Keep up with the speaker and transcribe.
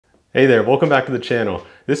Hey there, welcome back to the channel.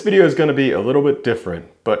 This video is going to be a little bit different,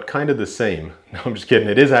 but kind of the same. No, I'm just kidding.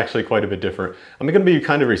 It is actually quite a bit different. I'm going to be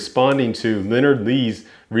kind of responding to Leonardmlee's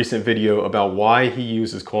recent video about why he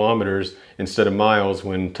uses kilometers instead of miles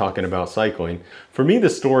when talking about cycling. For me, the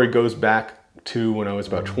story goes back to when I was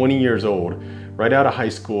about 20 years old. Right out of high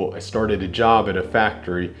school, I started a job at a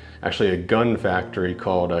factory, actually a gun factory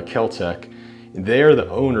called kel-tec. There, the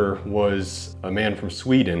owner was a man from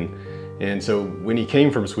Sweden. And so when he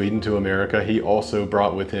came from Sweden to America, he also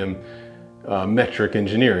brought with him metric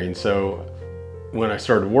engineering. So when I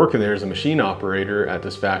started working there as a machine operator at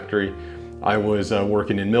this factory, I was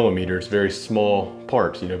working in millimeters, very small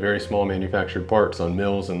parts, very small manufactured parts on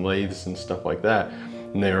mills and lathes and stuff like that.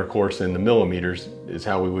 And there, of course, in the millimeters is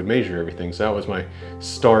how we would measure everything. So that was my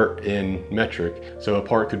start in metric. So a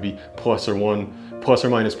part could be plus or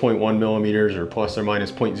minus 0.1 millimeters or plus or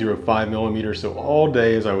minus 0.05 millimeters. So all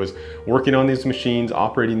day as I was working on these machines,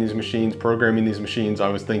 operating these machines, programming these machines, I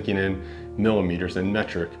was thinking in millimeters and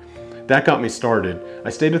metric. That got me started. I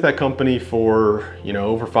stayed with that company for,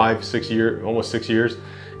 over 5-6 years, almost 6 years.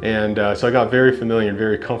 And so I got very familiar and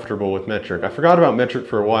very comfortable with metric. I forgot about metric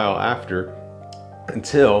for a while after,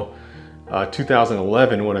 until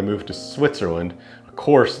 2011 when I moved to Switzerland. Of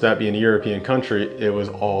course, that being a European country, it was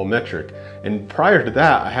all metric. And prior to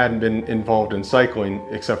that, I hadn't been involved in cycling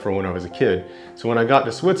except for when I was a kid. So when I got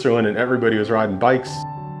to Switzerland and everybody was riding bikes,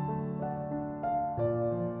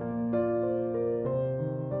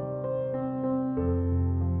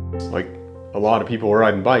 like a lot of people were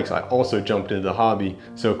riding bikes, I also jumped into the hobby.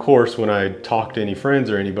 So of course, when I talked to any friends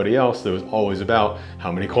or anybody else, there was always about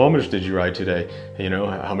how many kilometers did you ride today?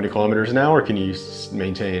 How many kilometers an hour can you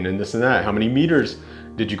maintain and this and that? How many meters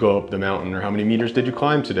did you go up the mountain, or how many meters did you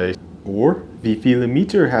climb today? Or wie viele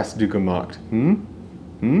Meter hast du gemacht?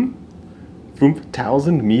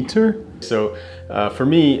 5000 Meter? So for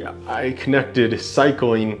me, I connected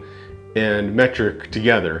cycling and metric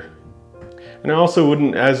together. And I also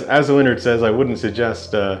wouldn't, as Leonard says, I wouldn't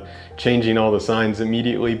suggest changing all the signs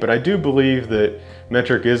immediately, but I do believe that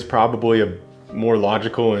metric is probably a more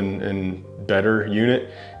logical and better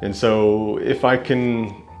unit. And so if I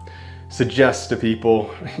can suggest to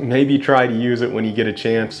people, maybe try to use it when you get a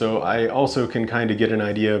chance. So I also can kind of get an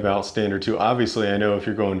idea about standard 2. Obviously, I know if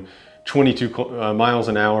you're going 22 miles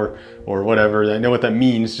an hour or whatever, I know what that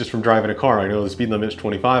means just from driving a car. I know the speed limit is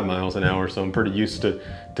 25 miles an hour, so I'm pretty used to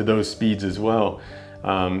those speeds as well.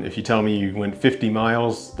 If you tell me you went 50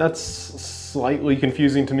 miles, that's slightly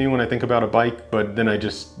confusing to me when I think about a bike, but then I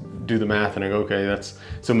just do the math and I go, okay, that's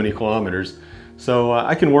so many kilometers. So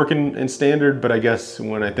I can work in standard, but I guess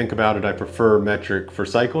when I think about it, I prefer metric for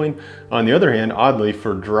cycling. On the other hand, oddly,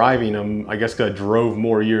 for driving, I guess I drove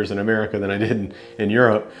more years in America than I did in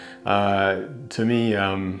Europe. To me,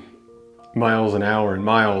 miles an hour and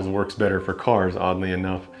miles works better for cars, oddly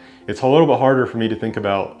enough. It's a little bit harder for me to think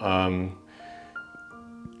about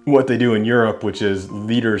what they do in Europe, which is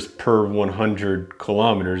liters per 100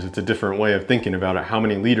 kilometers. It's a different way of thinking about it. How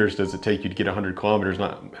many liters does it take you to get 100 kilometers,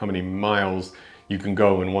 not how many miles you can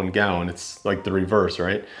go in 1 gallon. It's like the reverse,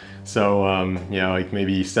 right? So like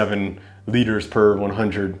maybe 7 liters per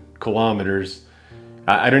 100 kilometers.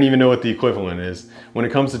 I don't even know what the equivalent is. When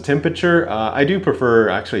it comes to temperature, I do prefer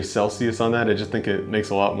actually Celsius on that. I just think it makes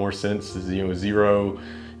a lot more sense. 0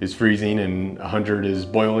 is freezing and 100 is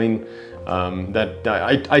boiling.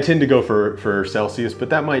 I tend to go for Celsius, but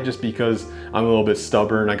that might just because I'm a little bit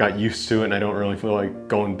stubborn. I got used to it and I don't really feel like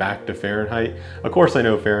going back to Fahrenheit. Of course I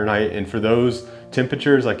know Fahrenheit, and for those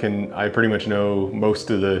temperatures I pretty much know most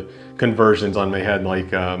of the conversions on my head. Like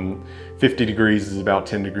 50 degrees is about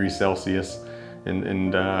 10 degrees Celsius,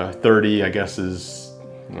 and 30 I guess is,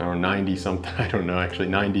 I don't know, 90 something. I don't know, actually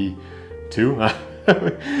 92.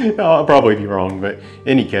 I'll probably be wrong, but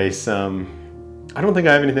in any case, I don't think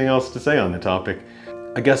I have anything else to say on the topic.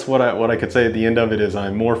 I guess what I could say at the end of it is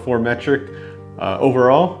I'm more for metric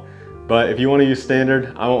overall, but if you want to use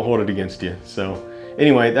standard, I won't hold it against you. So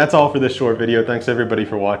anyway, that's all for this short video. Thanks everybody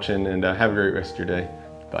for watching, and have a great rest of your day.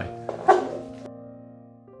 Bye.